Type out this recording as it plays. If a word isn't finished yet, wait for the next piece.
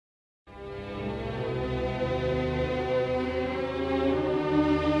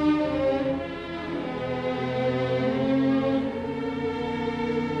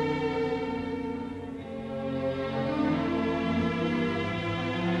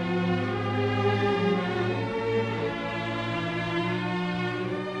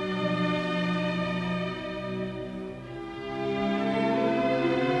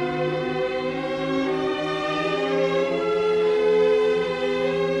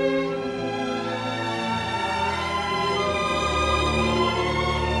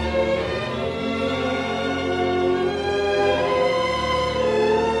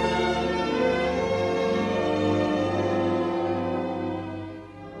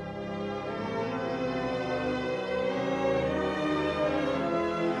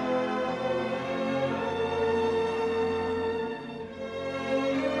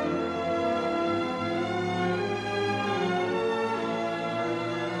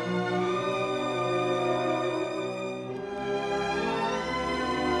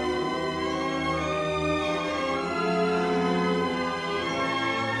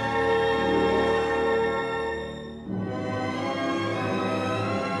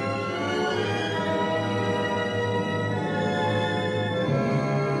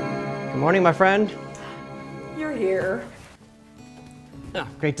morning, my friend. You're here. Oh,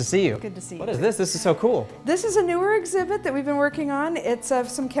 great to see you. Good to see you. What is this? This is so cool. This is a newer exhibit that we've been working on. It's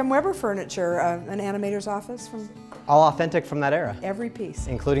some Kem Weber furniture, an animator's office from... All authentic from that era. Every piece.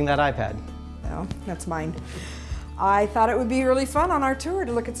 Including that iPad. No, that's mine. I thought it would be really fun on our tour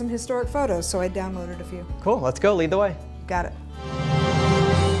to look at some historic photos, so I downloaded a few. Cool, let's go, lead the way. Got it.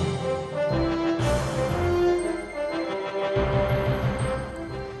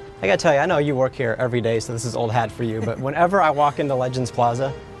 I gotta tell you, I know you work here every day, so this is old hat for you, but whenever I walk into Legends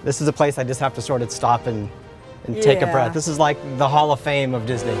Plaza, this is a place I just have to sort of stop and take a breath. This is like the Hall of Fame of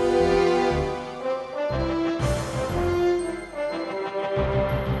Disney.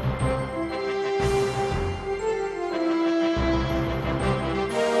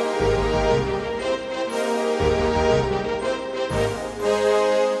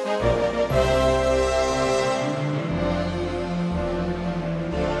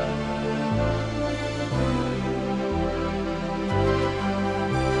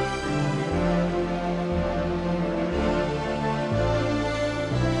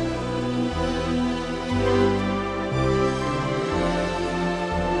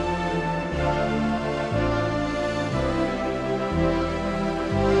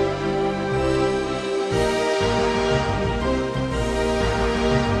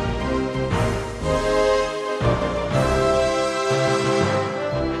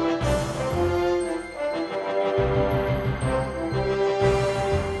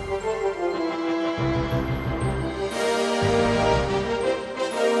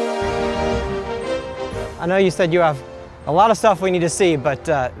 I know you said you have a lot of stuff we need to see, but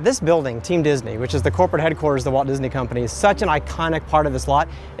this building, Team Disney, which is the corporate headquarters of the Walt Disney Company, is such an iconic part of this lot.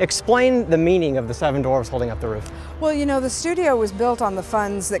 Explain the meaning of the 7 dwarfs holding up the roof. Well, you know, the studio was built on the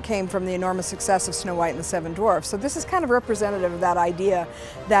funds that came from the enormous success of Snow White and the 7 Dwarfs. So this is kind of representative of that idea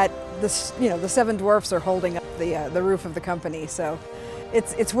that the 7 Dwarfs are holding up the roof of the company. So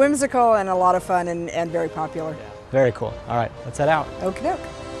it's whimsical and a lot of fun and very popular. Yeah. Very cool. All right, let's head out. Okie doke.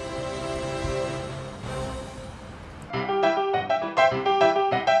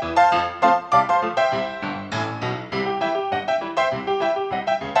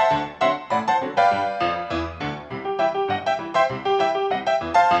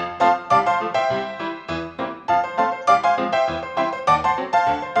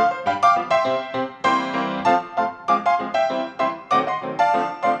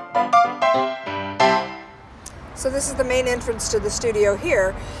 So this is the main entrance to the studio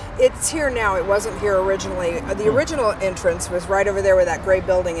here. It's here now, it wasn't here originally. The original entrance was right over there where that gray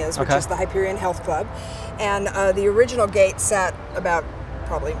building is, which is the Hyperion Health Club. And the original gate sat about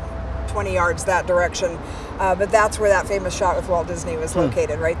probably 20 yards that direction. But that's where that famous shot with Walt Disney was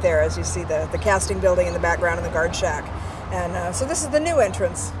located, right there, as you see the casting building in the background and the guard shack. And so this is the new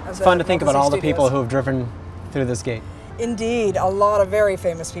entrance. It's fun to think about all the people who have driven through this gate. Indeed, a lot of very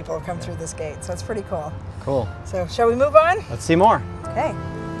famous people have come through this gate, so it's pretty cool. Cool. So, shall we move on? Let's see more. Okay.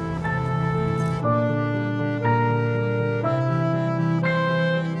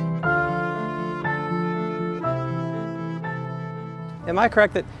 Am I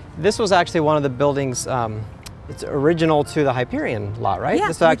correct that this was actually one of the buildings, it's original to the Hyperion lot, right? Yeah.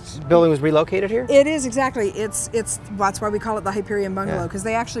 This building was relocated here? It is, exactly. That's why we call it the Hyperion bungalow, because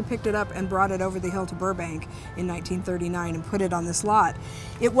they actually picked it up and brought it over the hill to Burbank in 1939 and put it on this lot.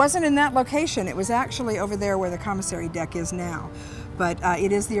 It wasn't in that location. It was actually over there where the commissary deck is now. But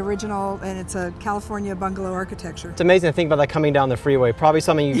it is the original, and it's a California bungalow architecture. It's amazing to think about that coming down the freeway. Probably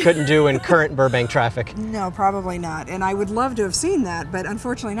something you couldn't do in current Burbank traffic. No, probably not. And I would love to have seen that, but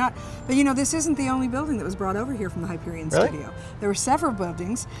unfortunately not. But you know, this isn't the only building that was brought over here from the Hyperion studio. There were several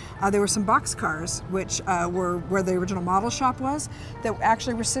buildings. There were some boxcars, which were where the original model shop was, that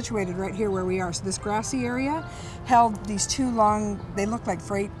actually were situated right here where we are. So this grassy area held these 2 long, they looked like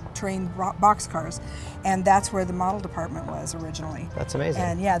freight train boxcars, and that's where the model department was originally. That's amazing.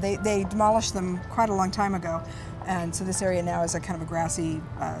 And yeah, they demolished them quite a long time ago, and so this area now is a kind of a grassy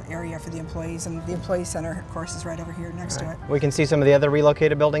area for the employees, and the employee center, of course, is right over here next to it. We can see some of the other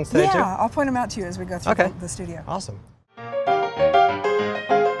relocated buildings today too? Yeah, I'll point them out to you as we go through the studio. Awesome.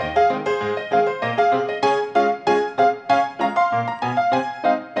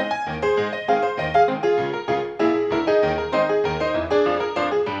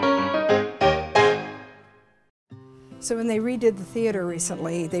 So when they redid the theater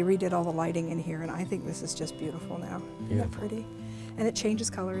recently, they redid all the lighting in here, and I think this is just beautiful now. Isn't that pretty? And it changes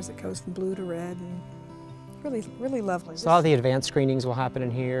colors. It goes from blue to red, and really, really lovely. So all the advanced screenings will happen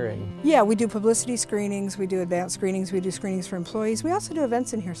in here? And yeah, we do publicity screenings, we do advanced screenings, we do screenings for employees. We also do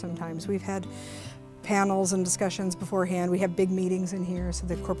events in here sometimes. We've had panels and discussions beforehand. We have big meetings in here, so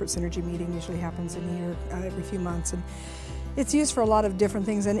the corporate synergy meeting usually happens in here every few months. And it's used for a lot of different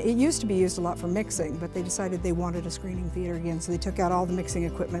things, and it used to be used a lot for mixing, but they decided they wanted a screening theater again, so they took out all the mixing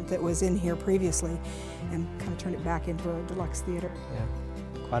equipment that was in here previously and kind of turned it back into a deluxe theater.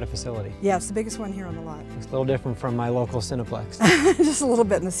 Yeah, quite a facility. Yeah, it's the biggest one here on the lot. It's a little different from my local Cineplex. Just a little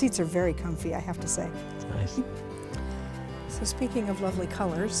bit, and the seats are very comfy, I have to say. It's nice. So speaking of lovely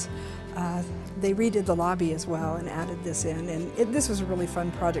colors, they redid the lobby as well and added this in, and this was a really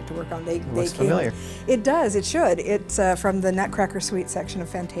fun project to work on. It looks familiar. It does, it should. It's from the Nutcracker Suite section of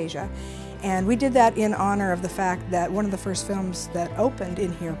Fantasia, and we did that in honor of the fact that one of the first films that opened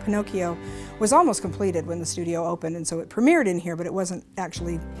in here, Pinocchio, was almost completed when the studio opened, and so it premiered in here, but it wasn't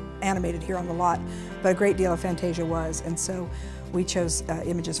actually animated here on the lot, but a great deal of Fantasia was, and so we chose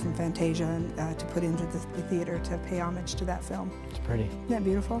images from Fantasia to put into the theater to pay homage to that film. It's pretty. Isn't that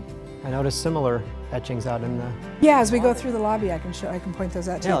beautiful? I noticed similar etchings out in the... Yeah, as we go through the lobby, I can point those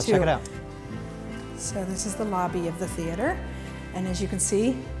out to you too. Yeah, let's check it out. So this is the lobby of the theater, and as you can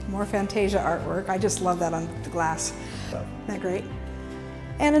see, more Fantasia artwork. I just love that on the glass. Isn't that great?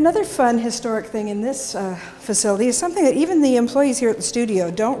 And another fun historic thing in this facility is something that even the employees here at the studio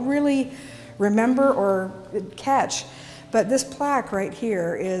don't really remember or catch. But this plaque right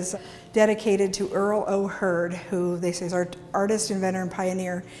here is dedicated to Earl Hurd, who they say is our artist, inventor, and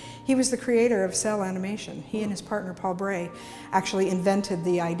pioneer. He was the creator of cell animation. He and his partner, Paul Bray, actually invented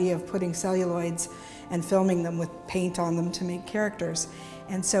the idea of putting celluloids and filming them with paint on them to make characters.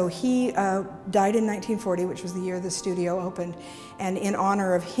 And so he died in 1940, which was the year the studio opened. And in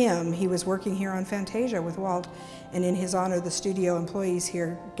honor of him, he was working here on Fantasia with Walt. And in his honor, the studio employees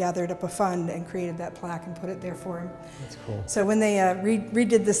here gathered up a fund and created that plaque and put it there for him. That's cool. So when they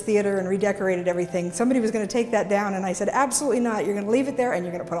redid this theater and redecorated everything, somebody was going to take that down, and I said, absolutely not. You're going to leave it there and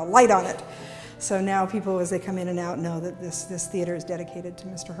you're going to put a light on it. So now people, as they come in and out, know that this theater is dedicated to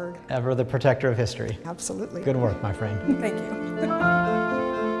Mr. Hurd. Ever the protector of history. Absolutely. Good work, my friend. Thank you.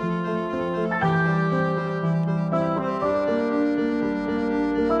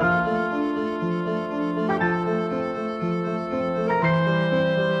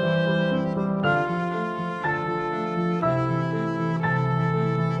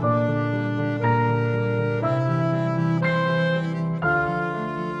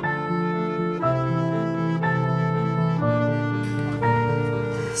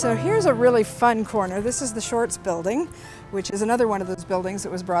 So here's a really fun corner. This is the Shorts building, which is another one of those buildings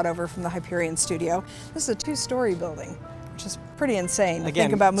that was brought over from the Hyperion studio. This is a two-story building, which is pretty insane to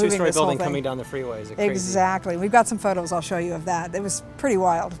think about moving this whole thing. Two-story building coming down the freeway. Is it crazy? Exactly. We've got some photos I'll show you of that. It was pretty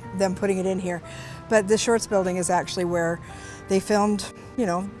wild, them putting it in here. But the Shorts building is actually where they filmed, you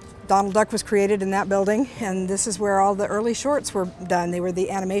know, Donald Duck was created in that building, and this is where all the early shorts were done. They were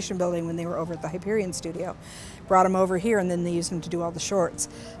the animation building when they were over at the Hyperion studio. Brought them over here, and then they used them to do all the shorts.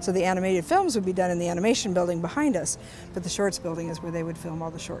 So the animated films would be done in the animation building behind us, but the Shorts building is where they would film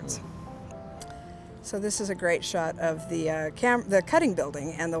all the shorts. So this is a great shot of the cutting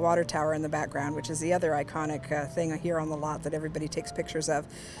building and the water tower in the background, which is the other iconic thing here on the lot that everybody takes pictures of.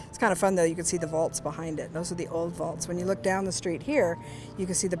 It's kind of fun though, you can see the vaults behind it. Those are the old vaults. When you look down the street here, you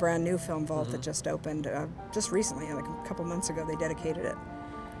can see the brand new film vault that just opened just recently, like a couple months ago they dedicated it.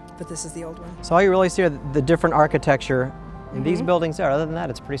 But this is the old one. So all you really see are the different architecture in these buildings there. Other than that,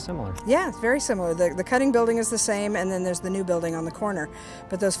 it's pretty similar. Yeah, it's very similar. The cutting building is the same, and then there's the new building on the corner.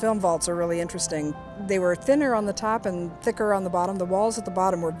 But those film vaults are really interesting. They were thinner on the top and thicker on the bottom. The walls at the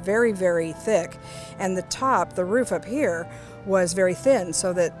bottom were very, very thick, and the top, the roof up here, was very thin,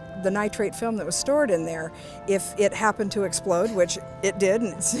 so that the nitrate film that was stored in there, if it happened to explode, which it did,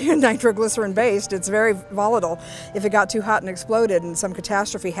 and it's nitroglycerin based, it's very volatile. If it got too hot and exploded and some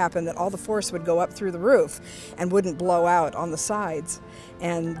catastrophe happened, that all the force would go up through the roof and wouldn't blow out on the sides.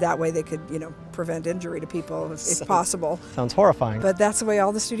 And that way they could, you know, prevent injury to people if possible. Sounds horrifying. But that's the way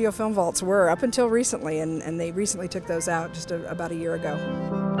all the studio film vaults were up until recently, and they recently took those out just about a year ago.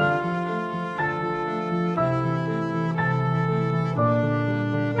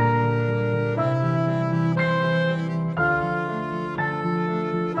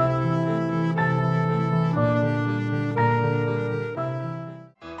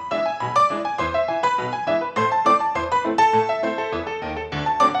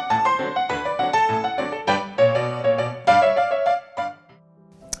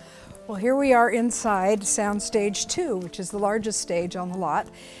 Well, here we are inside Soundstage 2, which is the largest stage on the lot.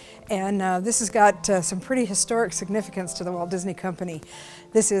 And this has got some pretty historic significance to the Walt Disney Company.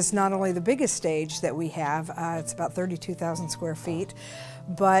 This is not only the biggest stage that we have, it's about 32,000 square feet,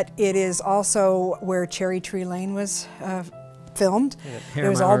 but it is also where Cherry Tree Lane was filmed. Hair it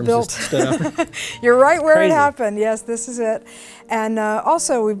was on my all arms built. just stood up. You're right where Crazy. it happened. Yes, this is it. And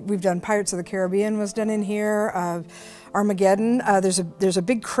also we've done Pirates of the Caribbean was done in here. Armageddon. There's a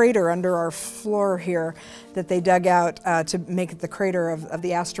big crater under our floor here that they dug out to make it the crater of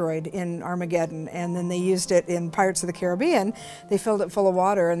the asteroid in Armageddon, and then they used it in Pirates of the Caribbean. They filled it full of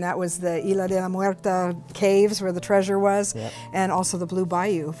water, and that was the Isla de la Muerta caves where the treasure was, yep. and also the Blue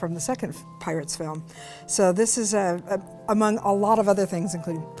Bayou from the second Pirates film. So this is among a lot of other things,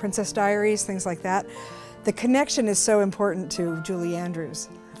 including Princess Diaries, things like that. The connection is so important to Julie Andrews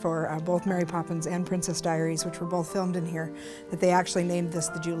for both Mary Poppins and Princess Diaries, which were both filmed in here, that they actually named this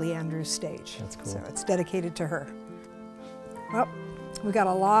the Julie Andrews stage. That's cool. So it's dedicated to her. Well, we got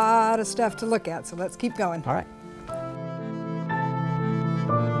a lot of stuff to look at, so let's keep going. All right.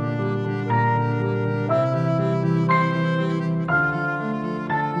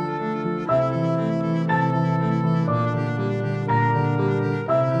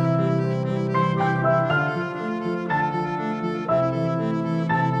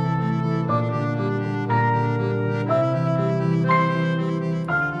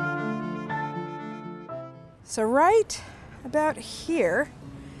 So right about here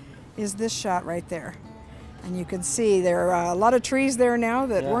is this shot right there. And you can see there are a lot of trees there now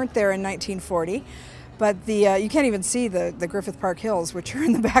that weren't there in 1940. But you can't even see the Griffith Park Hills, which are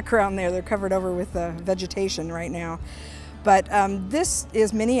in the background there. They're covered over with vegetation right now. But this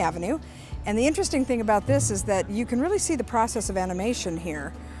is Minnie Avenue. And the interesting thing about this is that you can really see the process of animation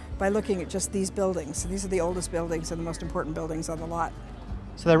here by looking at just these buildings. So these are the oldest buildings and the most important buildings on the lot.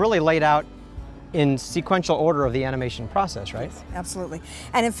 So they're really laid out in sequential order of the animation process, right? Yes, absolutely.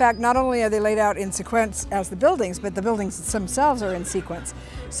 And in fact, not only are they laid out in sequence as the buildings, but the buildings themselves are in sequence.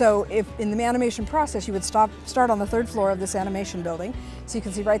 So if in the animation process, you would start on the 3rd floor of this animation building. So you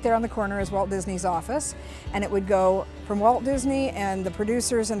can see right there on the corner is Walt Disney's office. And it would go from Walt Disney and the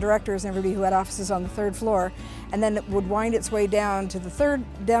producers and directors and everybody who had offices on the 3rd floor. And then it would wind its way down to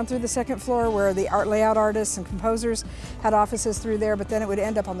down through the 2nd floor where the layout artists and composers had offices through there, but then it would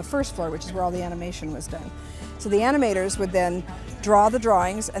end up on the 1st floor, which is where all the animation was done. So the animators would then draw the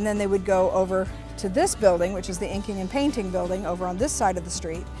drawings, and then they would go over to this building, which is the inking and painting building over on this side of the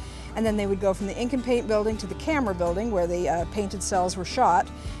street. And then they would go from the ink and paint building to the camera building where the painted cells were shot.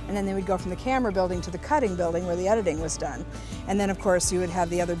 And then they would go from the camera building to the cutting building where the editing was done. And then of course you would have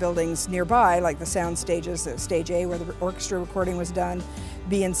the other buildings nearby, like the sound stages, stage A where the orchestra recording was done,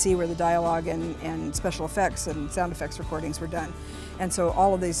 B and C where the dialogue and special effects and sound effects recordings were done. And so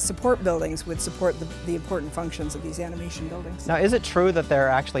all of these support buildings would support the important functions of these animation buildings. Now, is it true that there are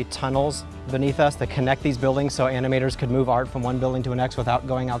actually tunnels beneath us that connect these buildings so animators could move art from one building to the next without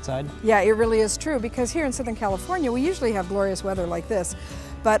going outside? Yeah, it really is true, because here in Southern California, we usually have glorious weather like this,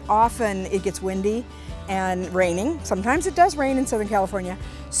 but often it gets windy and raining. Sometimes it does rain in Southern California.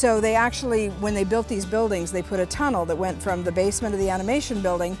 So they actually, when they built these buildings, they put a tunnel that went from the basement of the animation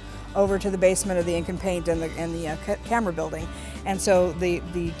building over to the basement of the ink and paint and the camera building. And so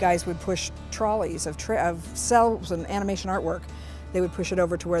the guys would push trolleys of cells and animation artwork. They would push it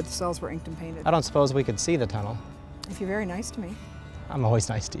over to where the cells were inked and painted. I don't suppose we could see the tunnel. If you're very nice to me. I'm always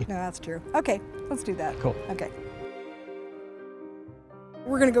nice to you. No, that's true. Okay, let's do that. Cool. Okay.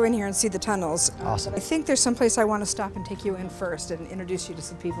 We're going to go in here and see the tunnels. Awesome. I think there's someplace I want to stop and take you in first and introduce you to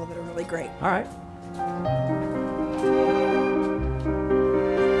some people that are really great. All right.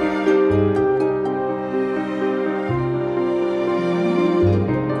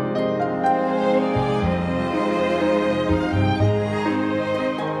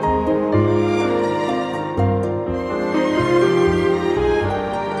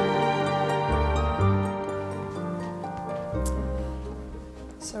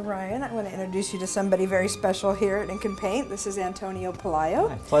 So Ryan, I want to introduce you to somebody very special here at Ink and Paint. This is Antonio Pelayo.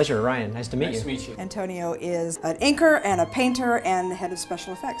 My pleasure, Ryan. Nice to meet you. Nice to meet you. Antonio is an inker and a painter and the head of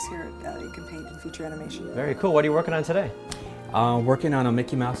special effects here at Ink and Paint and feature animation. Very cool. What are you working on today? Working on a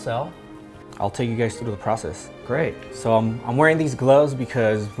Mickey Mouse cell. I'll take you guys through the process. Great. So I'm wearing these gloves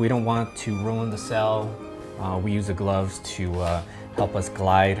because we don't want to ruin the cell. We use the gloves to help us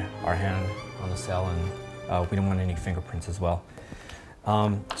glide our hand on the cell, and we don't want any fingerprints as well.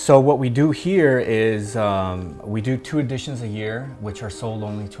 So what we do here is we do 2 editions a year, which are sold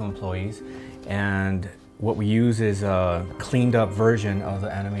only to employees. And what we use is a cleaned up version of the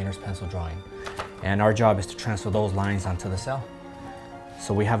animator's pencil drawing. And our job is to transfer those lines onto the cell.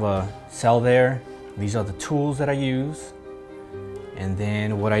 So we have a cell there. These are the tools that I use. And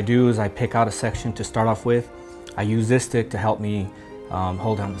then what I do is I pick out a section to start off with. I use this stick to help me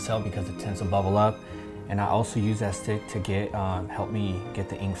hold down the cell because it tends to bubble up. And I also use that stick to help me get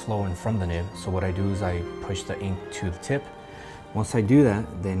the ink flowing from the nib. So what I do is I push the ink to the tip, Once I do that,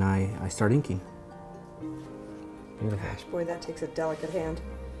 then I start inking. Beautiful. Gosh, boy, that takes a delicate hand.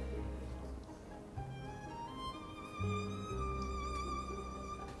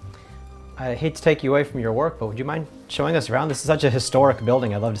 I hate to take you away from your work, but would you mind showing us around? This is such a historic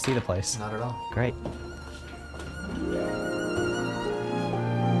building. I'd love to see the place. Not at all. Great.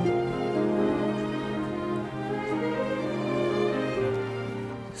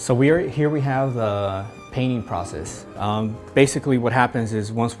 So here we have the painting process. Basically what happens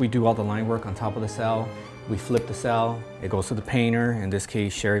is once we do all the line work on top of the cell, we flip the cell, it goes to the painter, in this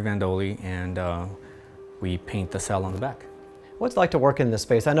case Sherry Vandoli, and we paint the cell on the back. What's it like to work in this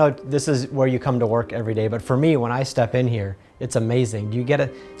space? I know this is where you come to work every day, but for me, when I step in here, it's amazing. Do you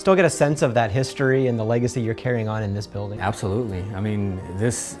still get a sense of that history and the legacy you're carrying on in this building? Absolutely. I mean,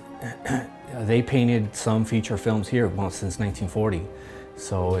 they painted some feature films here since 1940,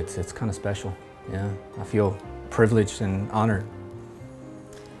 so it's kind of special. Yeah, I feel privileged and honored.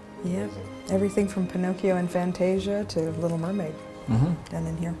 Yeah, everything from Pinocchio and Fantasia to Little Mermaid done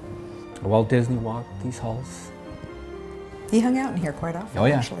in here. Walt Disney walked these halls. He hung out in here quite often, Oh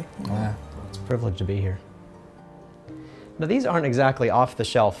yeah. actually. Oh yeah. It's a privilege to be here. Now these aren't exactly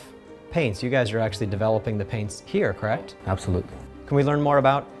off-the-shelf paints. You guys are actually developing the paints here, correct? Absolutely. Can we learn more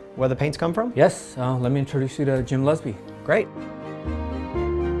about where the paints come from? Yes, let me introduce you to Jim Lusby. Great.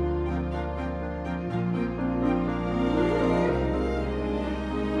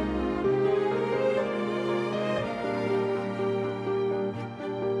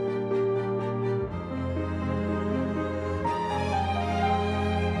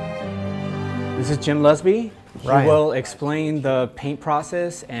 This is Jim Lusby. Ryan. He will explain the paint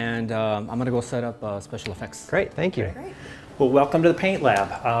process, and I'm going to go set up special effects. Great, thank you. Great. Well, welcome to the paint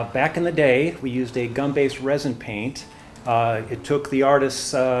lab. Back in the day, we used a gum-based resin paint. It took the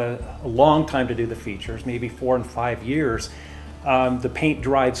artists a long time to do the features, maybe 4 and 5 years. The paint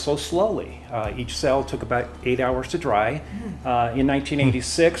dried so slowly. Each cell took about 8 hours to dry. In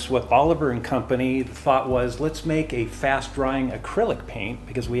 1986, with Oliver and Company, the thought was, let's make a fast-drying acrylic paint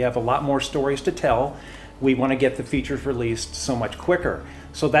because we have a lot more stories to tell. We want to get the features released so much quicker.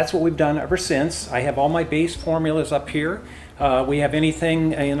 So that's what we've done ever since. I have all my base formulas up here. We have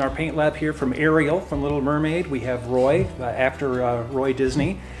anything in our paint lab here from Ariel, from Little Mermaid. We have Roy, after Roy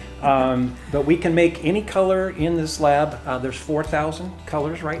Disney. But we can make any color in this lab. There's 4,000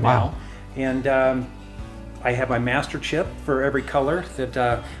 colors right now. And I have my master chip for every color that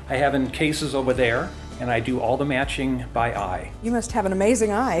I have in cases over there. And I do all the matching by eye. You must have an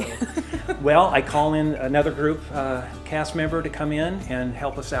amazing eye. Well, I call in another group cast member to come in and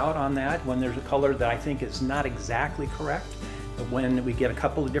help us out on that when there's a color that I think is not exactly correct. But when we get a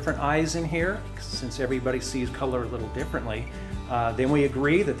couple of different eyes in here, since everybody sees color a little differently, then we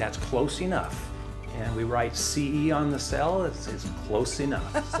agree that that's close enough. And we write CE on the cell, it's close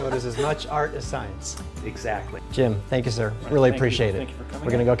enough. So it is as much art as science. Exactly. Jim, thank you, sir. Really Thank you. appreciate it. Thank you for coming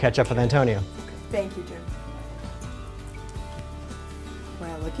We're going to go catch up with Antonio. Thank you, Jim.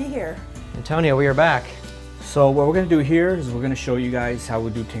 Well, looky here. Antonio, we are back. So what we're going to do here is we're going to show you guys how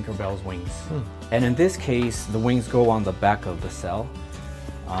we do Tinkerbell's wings. And in this case, the wings go on the back of the cell.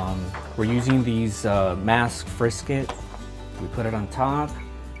 We're using these mask frisket. We put it on top.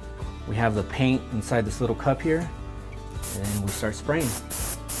 We have the paint inside this little cup here, and then we start spraying.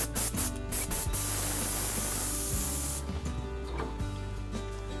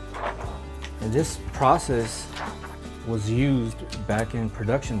 And this process was used back in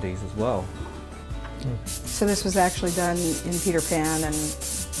production days as well. So this was actually done in Peter Pan and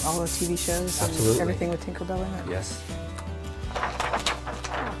all the TV shows Absolutely. and everything with Tinkerbell in it? Yes.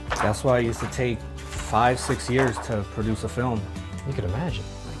 That's why it used to take 5-6 years to produce a film. You could imagine.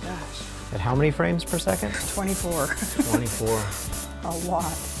 Oh my gosh. At how many frames per second? 24. 24. A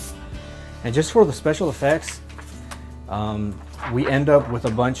lot. And just for the special effects, we end up with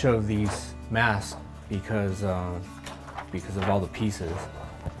a bunch of these masks because of all the pieces.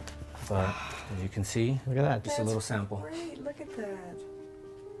 But as you can see, Look at that. just a little sample. Great, look at that.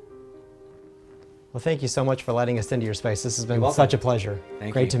 Well, thank you so much for letting us into your space. This has been You're welcome. such a pleasure.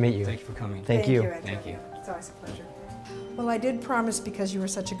 Thank Great you. to meet you. Thank you for coming. Thank you. Antonio. Thank you. It's always a pleasure. Well, I did promise, because you were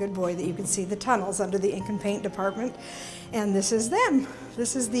such a good boy, that you could see the tunnels under the ink and paint department. And this is them.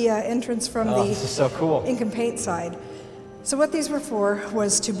 This is the entrance from the This is so cool. ink and paint side. So what these were for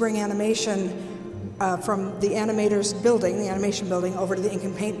was to bring animation from the animators building, the animation building, over to the ink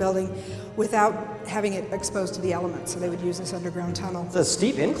and paint building without having it exposed to the elements. So they would use this underground tunnel. It's a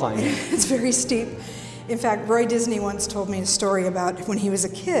steep incline. It's very steep. In fact, Roy Disney once told me a story about when he was a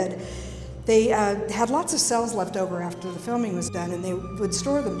kid. They had lots of cells left over after the filming was done, and they would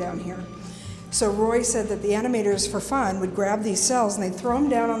store them down here. So Roy said that the animators, for fun, would grab these cells and they'd throw them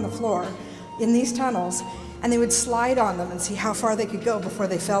down on the floor in these tunnels, and they would slide on them and see how far they could go before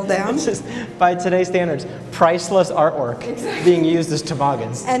they fell down. This is, by today's standards, priceless artwork being used as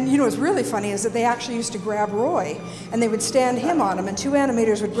toboggans. And you know what's really funny is that they actually used to grab Roy, and they would stand him on him, and two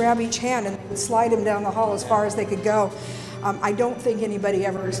animators would grab each hand and would slide him down the hall as far as they could go. I don't think anybody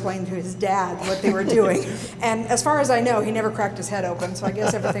ever explained to his dad what they were doing. And as far as I know, he never cracked his head open, so I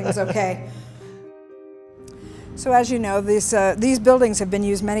guess everything was okay. So as you know, these buildings have been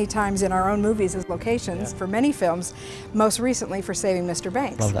used many times in our own movies as locations for many films, most recently for Saving Mr.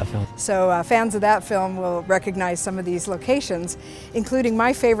 Banks. Love that film. So fans of that film will recognize some of these locations, including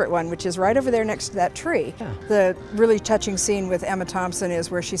my favorite one, which is right over there next to that tree. Yeah. The really touching scene with Emma Thompson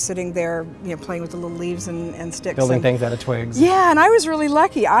is where she's sitting there, you know, playing with the little leaves and sticks. Building things out of twigs. Yeah, and I was really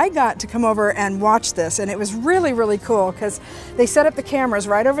lucky. I got to come over and watch this, and it was really, really cool because they set up the cameras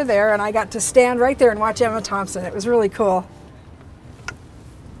right over there, and I got to stand right there and watch Emma Thompson. It was really cool.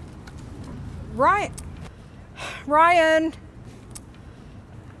 Ryan!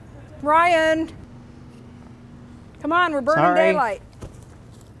 Come on, we're burning daylight.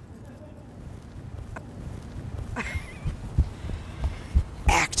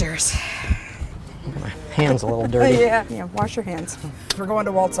 Actors. My hand's a little dirty. Yeah, wash your hands. We're going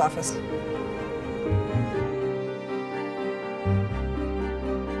to Walt's office.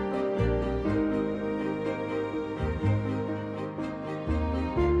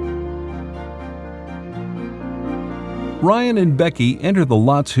 Ryan and Becky enter the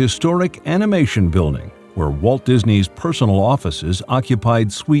lot's historic animation building, where Walt Disney's personal offices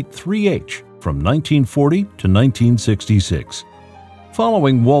occupied Suite 3H from 1940 to 1966.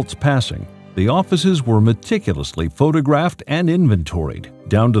 Following Walt's passing, the offices were meticulously photographed and inventoried,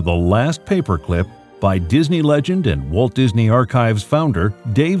 down to the last paperclip by Disney legend and Walt Disney Archives founder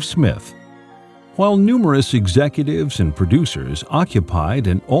Dave Smith. While numerous executives and producers occupied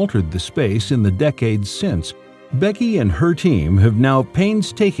and altered the space in the decades since, Becky and her team have now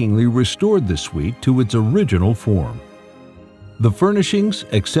painstakingly restored the suite to its original form. The furnishings,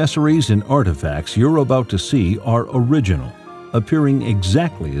 accessories, and artifacts you're about to see are original, appearing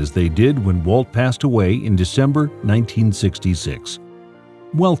exactly as they did when Walt passed away in December 1966.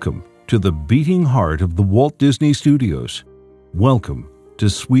 Welcome to the beating heart of the Walt Disney Studios. Welcome to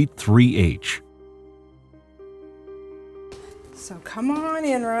Suite 3H. So come on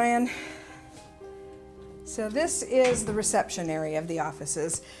in, Ryan. So this is the reception area of the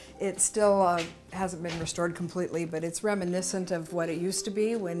offices. It still hasn't been restored completely, but it's reminiscent of what it used to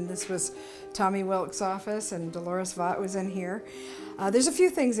be when this was Tommy Wilkes' office and Dolores Vaught was in here. There's a few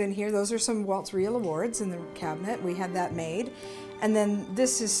things in here. Those are some Walt's Real Awards in the cabinet. We had that made. And then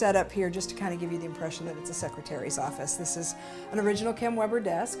this is set up here just to kind of give you the impression that it's a secretary's office. This is an original Kim Weber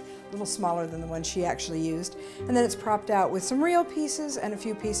desk, a little smaller than the one she actually used. And then it's propped out with some real pieces and a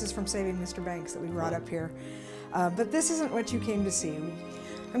few pieces from Saving Mr. Banks that we brought up here. But this isn't what you came to see.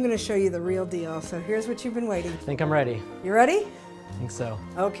 I'm going to show you the real deal. So here's what you've been waiting. I think I'm ready. You ready? I think so.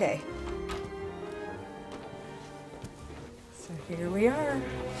 Okay. So here we are.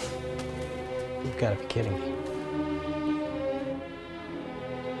 You've got to be kidding me.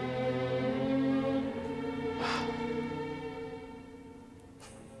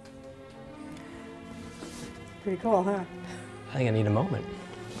 Pretty cool, huh? I think I need a moment.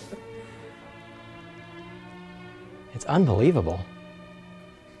 It's unbelievable.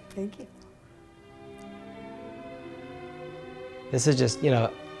 Thank you. This is just, you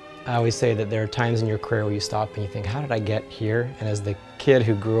know, I always say that there are times in your career where you stop and you think, how did I get here? And as the kid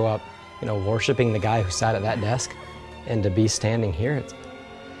who grew up, you know, worshiping the guy who sat at that desk, and to be standing here, it's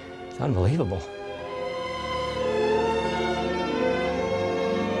unbelievable.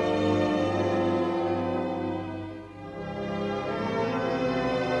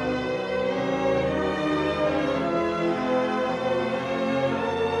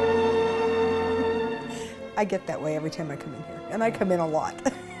 I get that way every time I come in here, and I come in a lot.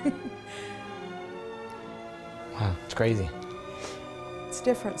 Wow, it's crazy. It's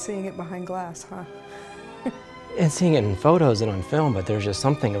different seeing it behind glass, huh? And seeing it in photos and on film, but there's just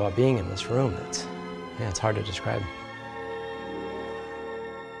something about being in this room that's, yeah, it's hard to describe.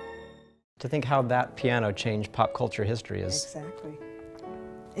 To think how that piano changed pop culture history is... Exactly.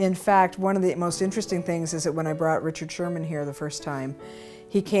 In fact, one of the most interesting things is that when I brought Richard Sherman here the first time,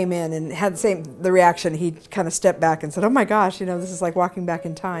 he came in and had the reaction. He kind of stepped back and said, oh my gosh, you know, this is like walking back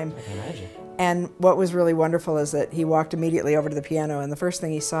in time. I can imagine. And what was really wonderful is that he walked immediately over to the piano, and the first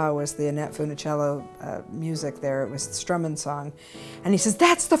thing he saw was the Annette Funicello music there. It was the Strummen song. And he says,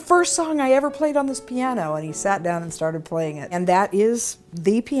 "That's the first song I ever played on this piano." And he sat down and started playing it. And that is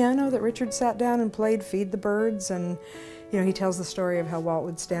the piano that Richard sat down and played Feed the Birds. And you know, he tells the story of how Walt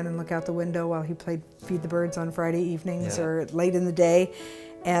would stand and look out the window while he played Feed the Birds on Friday evenings or late in the day.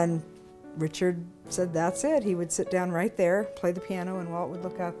 And Richard said that's it. He would sit down right there, play the piano, and Walt would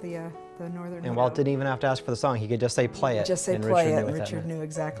look out the northern And Walt didn't even have to ask for the song. He could just say, "Play it." Just say, "Play it," and Richard knew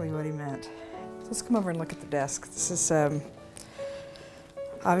exactly what he meant. So let's come over and look at the desk. This is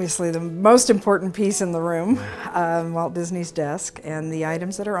obviously the most important piece in the room, Walt Disney's desk, and the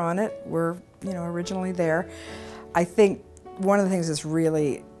items that are on it were, you know, originally there. I think one of the things that's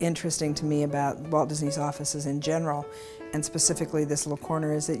really interesting to me about Walt Disney's offices in general, and specifically this little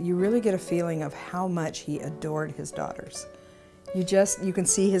corner, is that you really get a feeling of how much he adored his daughters. You can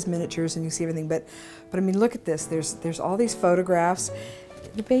see his miniatures and you see everything, but I mean, look at this. There's all these photographs.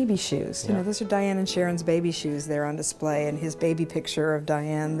 The baby shoes, you know, those are Diane and Sharon's baby shoes there on display, and his baby picture of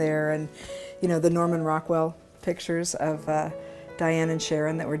Diane there, and you know, the Norman Rockwell pictures of Diane and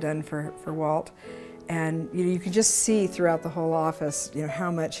Sharon that were done for Walt. And you know, you can just see throughout the whole office, you know,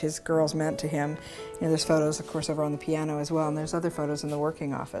 how much his girls meant to him. You know, there's photos, of course, over on the piano as well, and there's other photos in the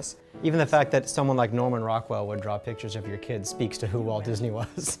working office. Even the fact that someone like Norman Rockwell would draw pictures of your kids speaks to who Walt Disney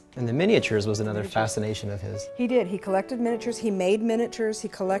was. And the miniatures was another fascination of his. He did. He collected miniatures. He made miniatures. He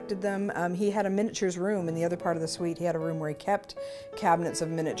collected them. He had a miniatures room in the other part of the suite. He had a room where he kept cabinets of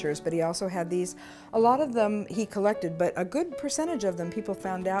miniatures, but he also had these. A lot of them he collected, but a good percentage of them, people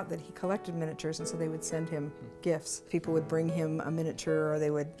found out that he collected miniatures, and so they would send him gifts. People would bring him a miniature, or they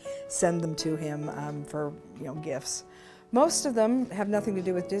would send them to him for, you know, gifts. Most of them have nothing to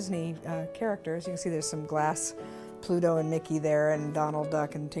do with Disney characters. You can see there's some glass Pluto and Mickey there, and Donald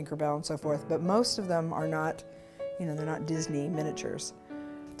Duck and Tinkerbell and so forth, but most of them are not, you know, they're not Disney miniatures.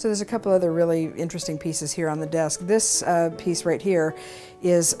 So there's a couple other really interesting pieces here on the desk. This piece right here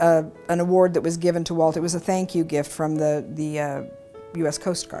is an award that was given to Walt. It was a thank you gift from the U.S.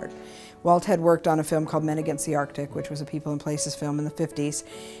 Coast Guard. Walt had worked on a film called Men Against the Arctic, which was a People and Places film in the 50s,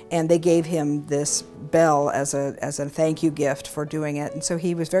 and they gave him this bell as a thank you gift for doing it, and so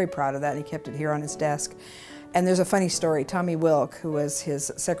he was very proud of that, and he kept it here on his desk. And there's a funny story. Tommy Wilk, who was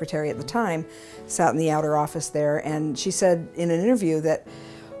his secretary at the time, sat in the outer office there, and she said in an interview that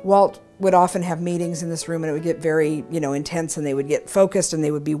Walt would often have meetings in this room, and it would get very, you know, intense, and they would get focused, and they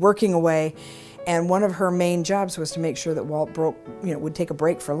would be working away. And one of her main jobs was to make sure that Walt would take a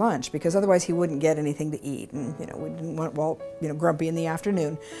break for lunch, because otherwise he wouldn't get anything to eat. And you know, we didn't want Walt, you know, grumpy in the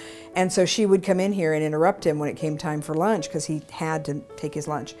afternoon. And so she would come in here and interrupt him when it came time for lunch, because he had to take his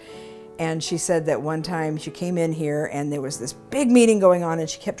lunch. And she said that one time she came in here and there was this big meeting going on, and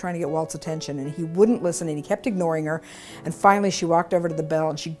she kept trying to get Walt's attention, and he wouldn't listen, and he kept ignoring her. And finally she walked over to the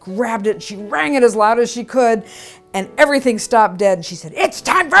bell and she grabbed it and she rang it as loud as she could, and everything stopped dead, and she said, "It's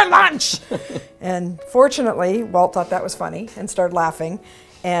time for lunch!" And fortunately, Walt thought that was funny and started laughing.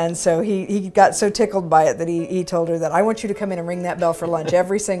 And so he got so tickled by it that he told her that, "I want you to come in and ring that bell for lunch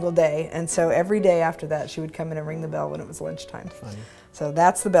every single day." And so every day after that, she would come in and ring the bell when it was lunchtime. Funny. So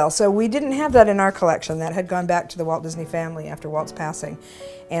that's the bell. So we didn't have that in our collection. That had gone back to the Walt Disney family after Walt's passing.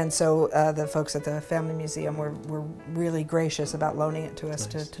 And so the folks at the Family Museum were really gracious about loaning it to us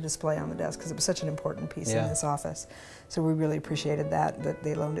to display on the desk, because it was such an important piece in this office. So we really appreciated that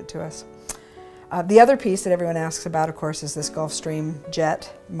they loaned it to us. The other piece that everyone asks about, of course, is this Gulfstream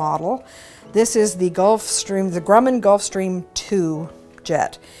jet model. This is the Grumman Gulfstream 2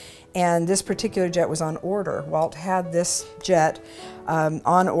 jet. And this particular jet was on order. Walt had this jet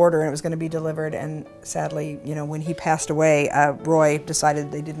on order, and it was going to be delivered, and sadly, you know, when he passed away, Roy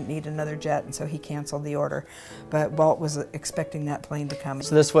decided they didn't need another jet, and so he canceled the order. But Walt was expecting that plane to come.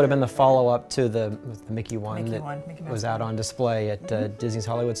 So this would have been the follow-up to the Mickey one that was out on display at Disney's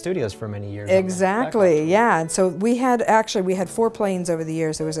Hollywood Studios for many years. Exactly, yeah. And so we had 4 planes over the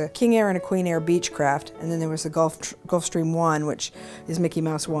years. There was a King Air and a Queen Air Beechcraft, and then there was the Gulfstream 1, which is Mickey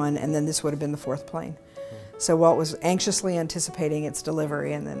Mouse 1, and then this would have been the 4th plane. So Walt was anxiously anticipating its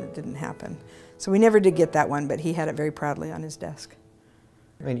delivery, and then it didn't happen. So we never did get that one, but he had it very proudly on his desk.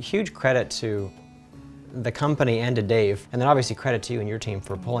 I mean, huge credit to the company and to Dave, and then obviously credit to you and your team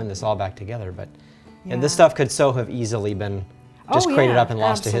for pulling this all back together. But and this stuff could so have easily been just crated up and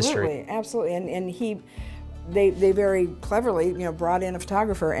lost to history. Absolutely, and they very cleverly, you know, brought in a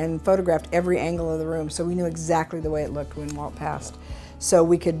photographer and photographed every angle of the room, so we knew exactly the way it looked when Walt passed. So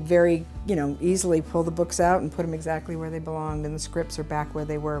we could very, you know, easily pull the books out and put them exactly where they belonged, and the scripts are back where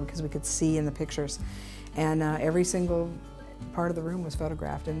they were, because we could see in the pictures. And every single part of the room was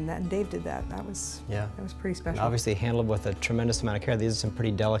photographed, and Dave did that. That was pretty special. And obviously handled with a tremendous amount of care. These are some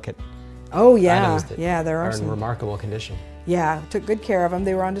pretty delicate items that there are in remarkable condition. Yeah, took good care of them.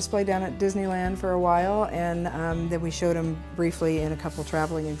 They were on display down at Disneyland for a while, and then we showed them briefly in a couple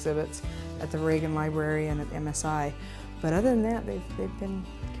traveling exhibits at the Reagan Library and at MSI. But other than that, they've been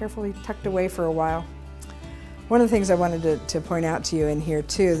carefully tucked away for a while. One of the things I wanted to point out to you in here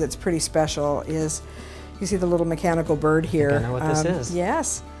too that's pretty special is, you see the little mechanical bird here. I know what this is.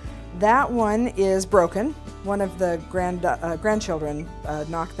 Yes. That one is broken. One of the grandchildren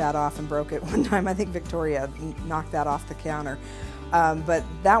knocked that off and broke it one time. I think Victoria knocked that off the counter. But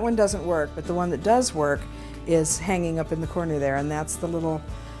that one doesn't work. But the one that does work is hanging up in the corner there, and that's the little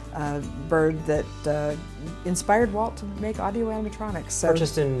bird that inspired Walt to make audio animatronics. So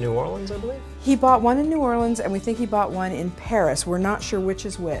purchased in New Orleans, I believe? He bought one in New Orleans, and we think he bought one in Paris. We're not sure which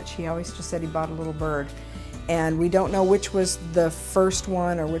is which. He always just said he bought a little bird. And we don't know which was the first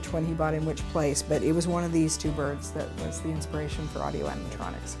one or which one he bought in which place, but it was one of these two birds that was the inspiration for audio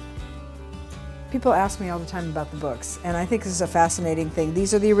animatronics. People ask me all the time about the books, and I think this is a fascinating thing.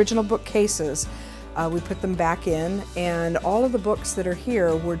 These are the original bookcases. We put them back in, and all of the books that are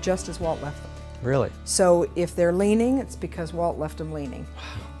here were just as Walt left them. Really? So if they're leaning, it's because Walt left them leaning. Wow.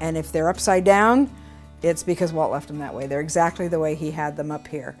 And if they're upside down, it's because Walt left them that way. They're exactly the way he had them up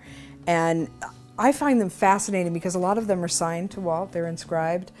here. And I find them fascinating because a lot of them are signed to Walt, they're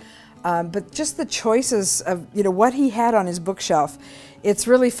inscribed. But just the choices of what he had on his bookshelf, it's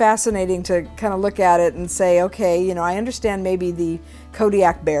really fascinating to kind of look at it and say, okay, I understand maybe the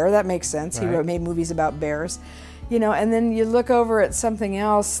Kodiak bear, that makes sense. Right. He made movies about bears. And then you look over at something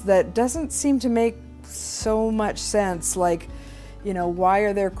else that doesn't seem to make so much sense, like, why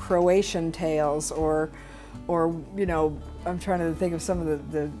are there Croatian tails, or I'm trying to think of some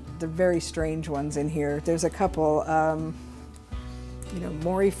of the very strange ones in here. There's a couple,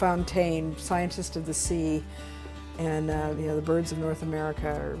 Maury Fontaine, Scientist of the Sea, and the Birds of North America,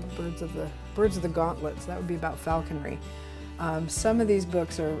 or Birds of the Gauntlets. That would be about falconry. Some of these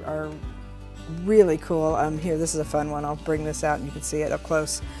books are really cool. Here, this is a fun one. I'll bring this out and you can see it up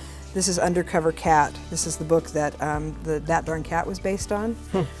close. This is Undercover Cat. This is the book that That Darn Cat was based on,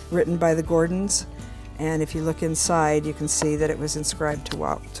 written by the Gordons. And if you look inside, you can see that it was inscribed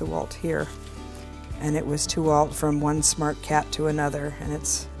to Walt here. And it was to Walt from one smart cat to another,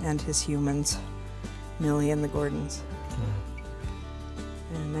 and his humans, Millie and the Gordons,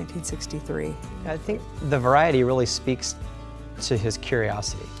 in 1963. I think the variety really speaks to his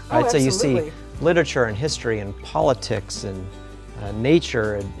curiosity. Right? So you see literature and history and politics and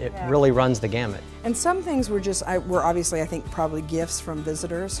nature, and it really runs the gamut. And some things were obviously, I think, probably gifts from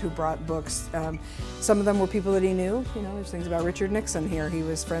visitors who brought books. Some of them were people that he knew. There's things about Richard Nixon here. He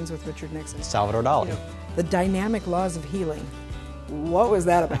was friends with Richard Nixon. Salvador Dali. The dynamic laws of healing. What was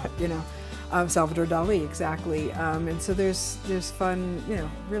that about? Salvador Dali, exactly. And so there's fun,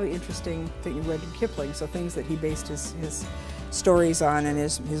 really interesting thing. You read Kipling, so things that he based his stories on and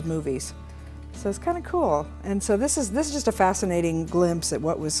his movies. So it's kind of cool. And so this is just a fascinating glimpse at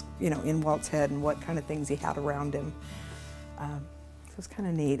what was, in Walt's head and what kind of things he had around him. So it's kind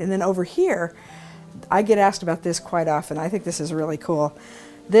of neat. And then over here, I get asked about this quite often. I think this is really cool.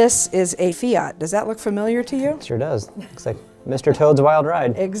 This is a Fiat. Does that look familiar to you? It sure does. Looks like Mr. Toad's Wild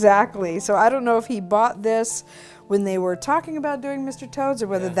Ride. Exactly. So I don't know if he bought this when they were talking about doing Mr. Toad's, or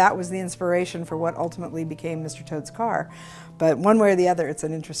whether that was the inspiration for what ultimately became Mr. Toad's car. But one way or the other, it's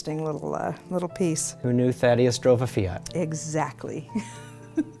an interesting little piece. Who knew Thaddeus drove a Fiat? Exactly.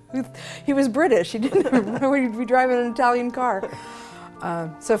 He was British. He didn't know he'd be driving an Italian car.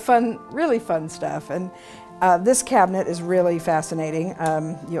 So fun, really fun stuff. And this cabinet is really fascinating.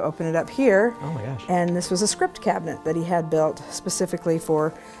 You open it up here. Oh my gosh. And this was a script cabinet that he had built specifically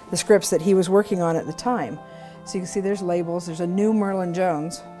for the scripts that he was working on at the time. So you can see there's labels. There's a new Merlin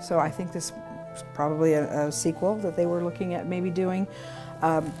Jones. So I think this is probably a sequel that they were looking at maybe doing.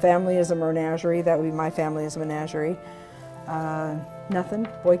 Family as a Menagerie. That would be My Family as a Menagerie. Nothing.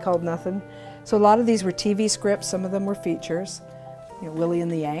 Boy Called Nothing. So a lot of these were TV scripts. Some of them were features. Willie and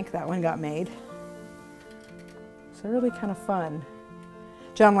the Yank. That one got made. So really kind of fun.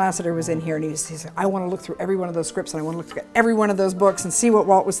 John Lasseter was in here and he said, I want to look through every one of those scripts and I want to look at every one of those books and see what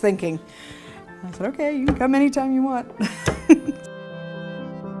Walt was thinking. I said, okay, you can come anytime you want.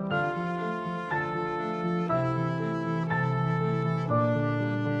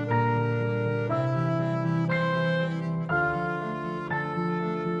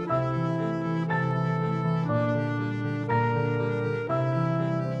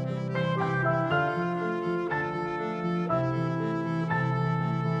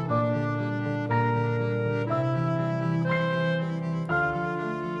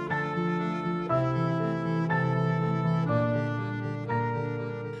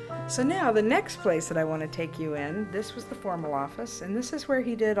 So now the next place that I want to take you in, this was the formal office, and this is where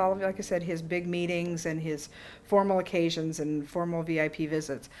he did all of, like I said, his big meetings and his formal occasions and formal VIP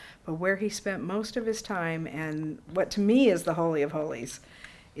visits. But where he spent most of his time, and what to me is the Holy of Holies,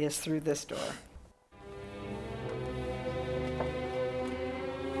 is through this door.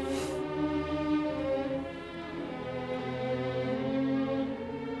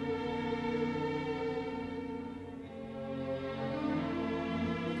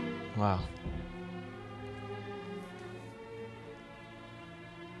 Wow.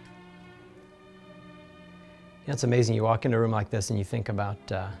 Yeah, it's amazing. You walk into a room like this and you think about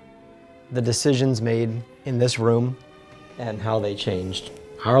the decisions made in this room and how they changed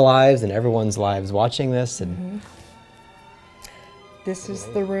our lives and everyone's lives watching this. And This is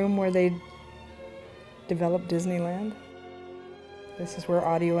the room where they developed Disneyland. This is where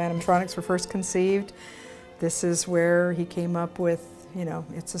audio animatronics were first conceived. This is where he came up with, you know,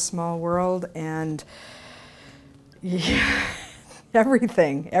 It's a Small World, and yeah,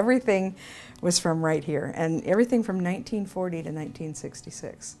 everything was from right here. And everything from 1940 to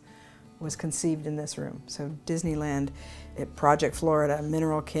 1966 was conceived in this room. So Disneyland, Project Florida,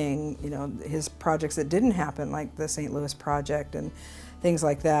 Mineral King, you know, his projects that didn't happen, like the St. Louis Project and things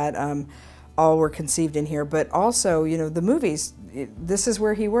like that, all were conceived in here. But also, you know, the movies, this is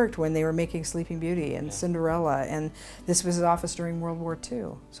where he worked when they were making Sleeping Beauty and Cinderella, and this was his office during World War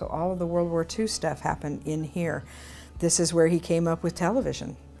II. So all of the World War II stuff happened in here. This is where he came up with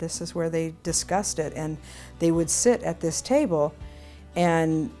television. This is where they discussed it, and they would sit at this table.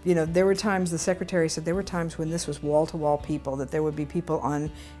 And, you know, there were times, the secretary said there were times when this was wall-to-wall people, that there would be people on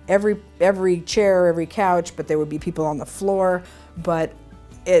every chair, every couch, but there would be people on the floor. But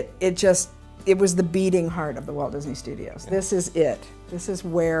it was the beating heart of the Walt Disney Studios. Yeah. This is it. This is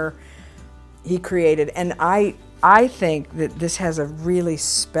where he created. And I think that this has a really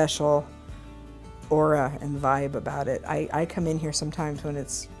special aura and vibe about it. I come in here sometimes when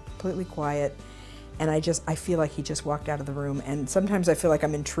it's completely quiet, and I feel like he just walked out of the room. And sometimes I feel like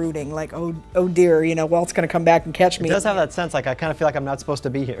I'm intruding, like, oh dear, you know, Walt's gonna come back and catch me. It does have that sense, like I kind of feel like I'm not supposed to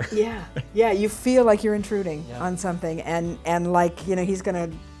be here. Yeah, yeah, you feel like you're intruding on something, and like, you know, he's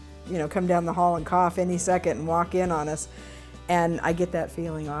gonna, you know, come down the hall and cough any second and walk in on us. And I get that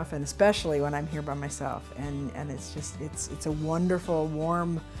feeling often, especially when I'm here by myself. And it's just, it's a wonderful,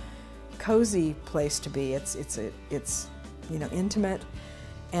 warm, cozy place to be. It's you know, intimate.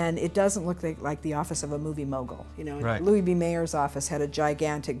 And it doesn't look like the office of a movie mogul. You know, right. Louis B. Mayer's office had a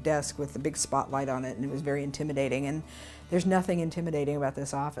gigantic desk with a big spotlight on it, and it was very intimidating. And there's nothing intimidating about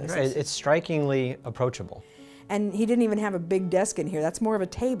this office. Right. It's strikingly approachable. And he didn't even have a big desk in here. That's more of a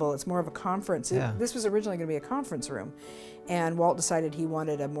table. It's more of a conference. Yeah. This was originally going to be a conference room. And Walt decided he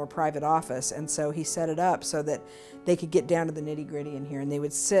wanted a more private office, and so he set it up so that they could get down to the nitty-gritty in here, and they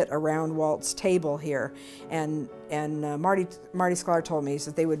would sit around Walt's table here. And Marty Sklar told me, he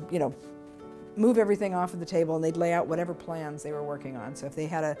said they would, you know, move everything off of the table, and they'd lay out whatever plans they were working on. So if they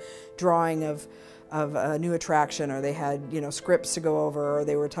had a drawing of a new attraction, or they had, you know, scripts to go over, or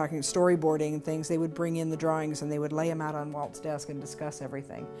they were talking storyboarding and things, they would bring in the drawings and they would lay them out on Walt's desk and discuss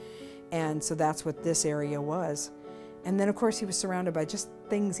everything. And so that's what this area was. And then, of course, he was surrounded by just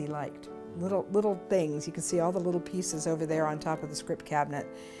things he liked, little things. You can see all the little pieces over there on top of the script cabinet,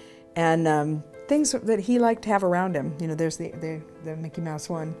 and things that he liked to have around him. You know, there's the Mickey Mouse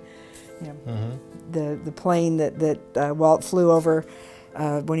one, you know, the plane that Walt flew over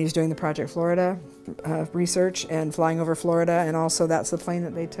when he was doing the Project Florida research and flying over Florida, and also that's the plane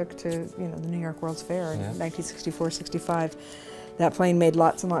that they took to, you know, the New York World's Fair in 1964-65. That plane made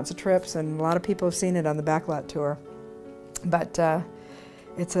lots and lots of trips, and a lot of people have seen it on the backlot tour. But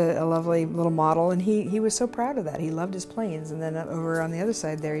it's a lovely little model, and he was so proud of that. He loved his planes. And then over on the other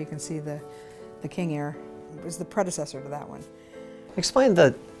side there, you can see the King Air. It was the predecessor to that one. Explain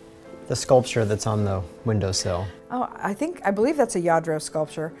the sculpture that's on the windowsill. Oh, I believe that's a Yadro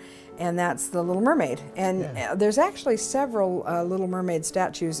sculpture, and that's the Little Mermaid. And there's actually several Little Mermaid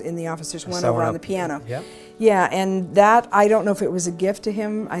statues in the office. There's one over on the piano. Yep. Yeah, and that, I don't know if it was a gift to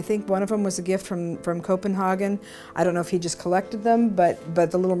him. I think one of them was a gift from Copenhagen. I don't know if he just collected them, but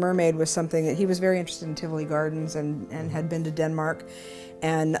the Little Mermaid was something that he was very interested in. Tivoli Gardens, and had been to Denmark,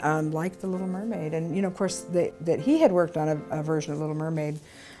 and liked the Little Mermaid. And, you know, of course, that he had worked on a version of Little Mermaid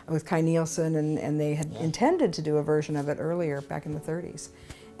with Kai Nielsen, and they had intended to do a version of it earlier, back in the 30s.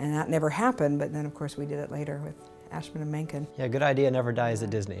 And that never happened, but then, of course, we did it later with Ashman and Menken. Yeah, good idea never dies at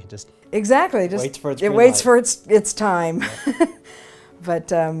Disney. Just exactly. Just waits for its time. Yeah.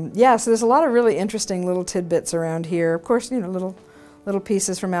 But yeah, so there's a lot of really interesting little tidbits around here. Of course, you know, little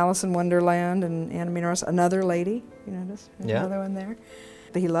pieces from Alice in Wonderland and Anna May Another Lady. You notice? There's another one there.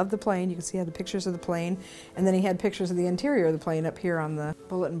 He loved the plane. You can see he had the pictures of the plane, and then he had pictures of the interior of the plane up here on the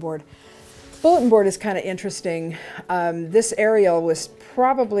bulletin board. Bulletin board is kind of interesting. This aerial was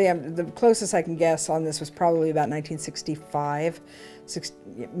probably, the closest I can guess on this was probably about 1965,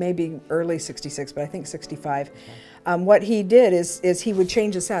 maybe early 66, but I think 65. What he did is he would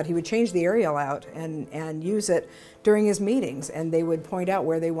change this out. He would change the aerial out and use it during his meetings, and they would point out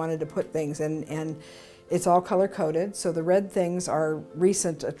where they wanted to put things, and it's all color-coded, so the red things are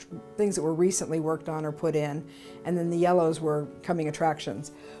recent, things that were recently worked on or put in, and then the yellows were coming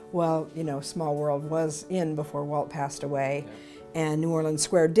attractions. Well, you know, Small World was in before Walt passed away, and New Orleans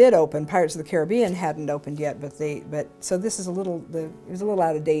Square did open. Pirates of the Caribbean hadn't opened yet, so this is it was a little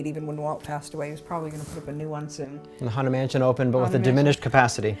out of date even when Walt passed away. He was probably going to put up a new one soon. And the Haunted Mansion opened, but with a diminished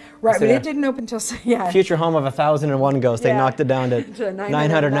capacity. Right, but it didn't open until, yeah. Future home of 1,001 ghosts. They knocked it down to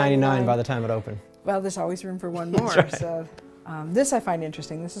 999 by the time it opened. Well, there's always room for one more. Right. So, this I find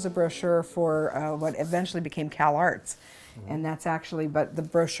interesting. This is a brochure for what eventually became Cal Arts, and that's actually, but the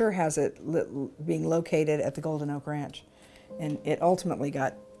brochure has it being located at the Golden Oak Ranch, and it ultimately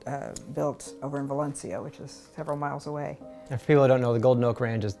got built over in Valencia, which is several miles away. And for people who don't know, the Golden Oak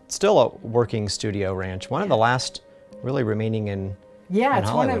Ranch is still a working studio ranch, one of the last really remaining in it's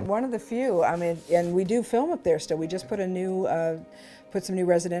Hollywood. one of the few. I mean, and we do film up there still. We just put some new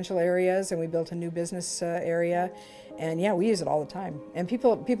residential areas, and we built a new business area, and yeah, we use it all the time. And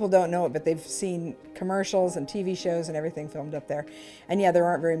people don't know it, but they've seen commercials and TV shows and everything filmed up there. And yeah, there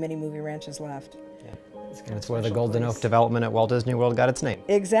aren't very many movie ranches left. Yeah. And it's where the Golden Oak development at Walt Disney World got its name.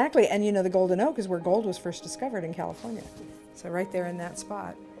 Exactly, and you know, the Golden Oak is where gold was first discovered in California. So right there in that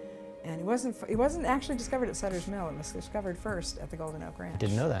spot. And it wasn't actually discovered at Sutter's Mill. It was discovered first at the Golden Oak Ranch.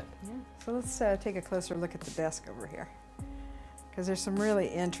 Didn't know that. Yeah. So let's take a closer look at the desk over here, because there's some really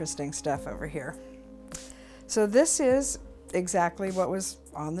interesting stuff over here. So this is exactly what was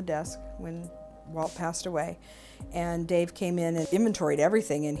on the desk when Walt passed away. And Dave came in and inventoried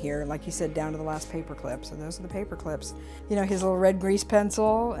everything in here, like you said, down to the last paper clip. So those are the paper clips. You know, his little red grease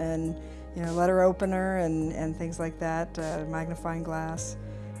pencil and, you know, letter opener and things like that, magnifying glass.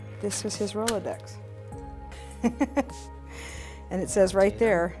 This was his Rolodex. And it says right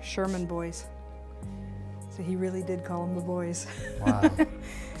there, Sherman Boys. So he really did call them the boys. Wow.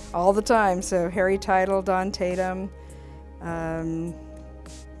 All the time. So Harry Teitel, Don Tatum,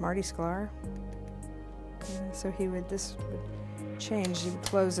 Marty Sklar. So this would change. He would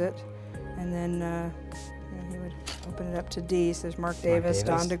close it, and then he would open it up to D. So there's Mark Davis,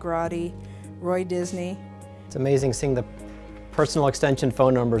 Don DeGrody, Roy Disney. It's amazing seeing the personal extension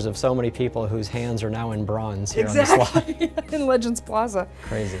phone numbers of so many people whose hands are now in bronze here on the slide. In Legends Plaza.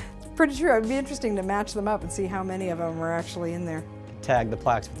 Crazy. It's pretty true. It'd be interesting to match them up and see how many of them were actually in there. Tag the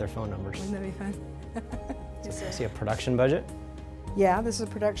plaques with their phone numbers. Wouldn't that be fun? See a production budget? Yeah, this is a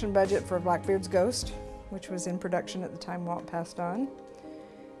production budget for Blackbeard's Ghost, which was in production at the time Walt passed on.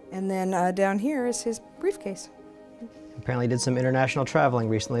 And then down here is his briefcase. Apparently did some international traveling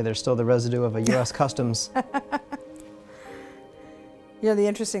recently. There's still the residue of a U.S. Customs. You know, the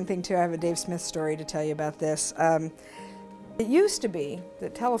interesting thing too, I have a Dave Smith story to tell you about this. It used to be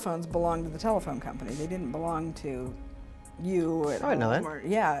that telephones belonged to the telephone company. They didn't belong to you. Oh, I know that.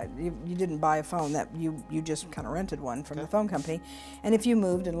 Yeah, you didn't buy a phone. That you just kind of rented one from the phone company. And if you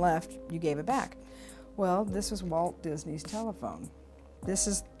moved and left, you gave it back. Well, this was Walt Disney's telephone. This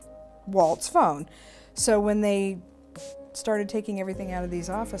is Walt's phone. So when they started taking everything out of these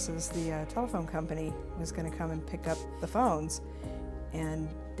offices, the telephone company was going to come and pick up the phones, and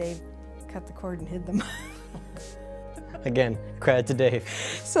Dave cut the cord and hid them. Again, credit to Dave.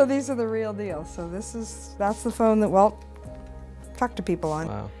 So these are the real deal. So that's the phone that Walt talked to people on.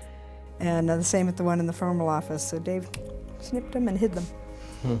 Wow. And the same with the one in the formal office. So Dave snipped them and hid them.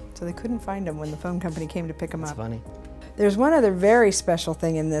 So they couldn't find them when the phone company came to pick them up. That's funny. There's one other very special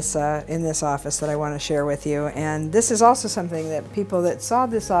thing in this office that I want to share with you, and this is also something that people that saw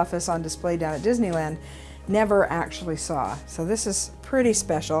this office on display down at Disneyland never actually saw. So this is pretty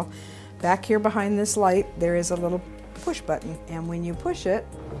special. Back here behind this light, there is a little push button, and when you push it,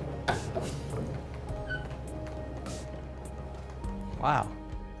 wow,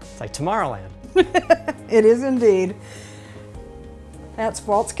 it's like Tomorrowland. it is indeed. That's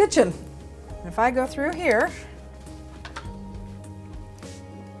Walt's kitchen. And if I go through here,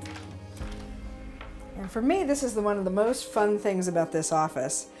 and for me, this is one of the most fun things about this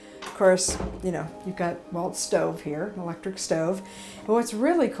office. Of course, you know, you've got Walt's stove here, an electric stove. But what's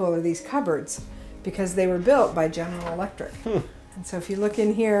really cool are these cupboards, because they were built by General Electric. And so if you look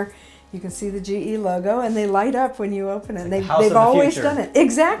in here, you can see the GE logo, and they light up when you open it. They've always done it.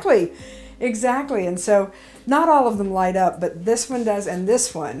 Exactly. Exactly, and so not all of them light up, but this one does, and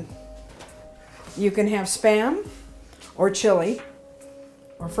this one. You can have Spam, or chili,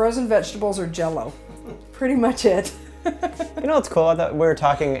 or frozen vegetables, or Jell-O. Pretty much it. You know what's cool? I thought we were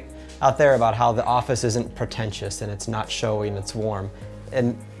talking out there about how the office isn't pretentious and it's not showy and it's warm.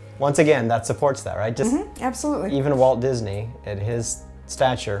 And once again, that supports that, right? Just absolutely. Even Walt Disney, at his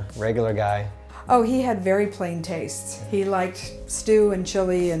stature, regular guy. Oh, he had very plain tastes. He liked stew and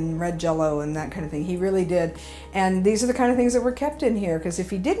chili and red Jell-O and that kind of thing. He really did. And these are the kind of things that were kept in here, because if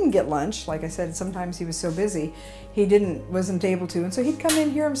he didn't get lunch, like I said, sometimes he was so busy, he wasn't able to. And so he'd come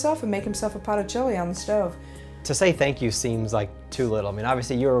in here himself and make himself a pot of chili on the stove. To say thank you seems like too little. I mean,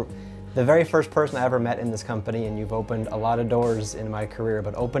 obviously you're the very first person I ever met in this company, and you've opened a lot of doors in my career,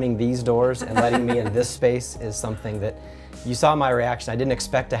 but opening these doors and letting me in this space is something that you saw my reaction. I didn't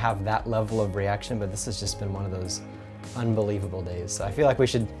expect to have that level of reaction, but this has just been one of those unbelievable days. So I feel like we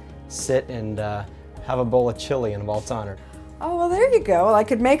should sit and have a bowl of chili in Walt's honor. Oh, well, there you go. I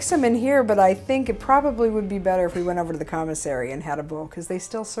could make some in here, but I think it probably would be better if we went over to the commissary and had a bowl, because they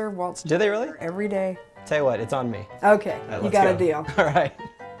still serve Walt's. Do they really? Every day. Tell you what, it's on me. Okay, right, you got a deal. All right.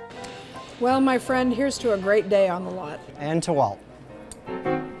 Well, my friend, here's to a great day on the lot. And to Walt.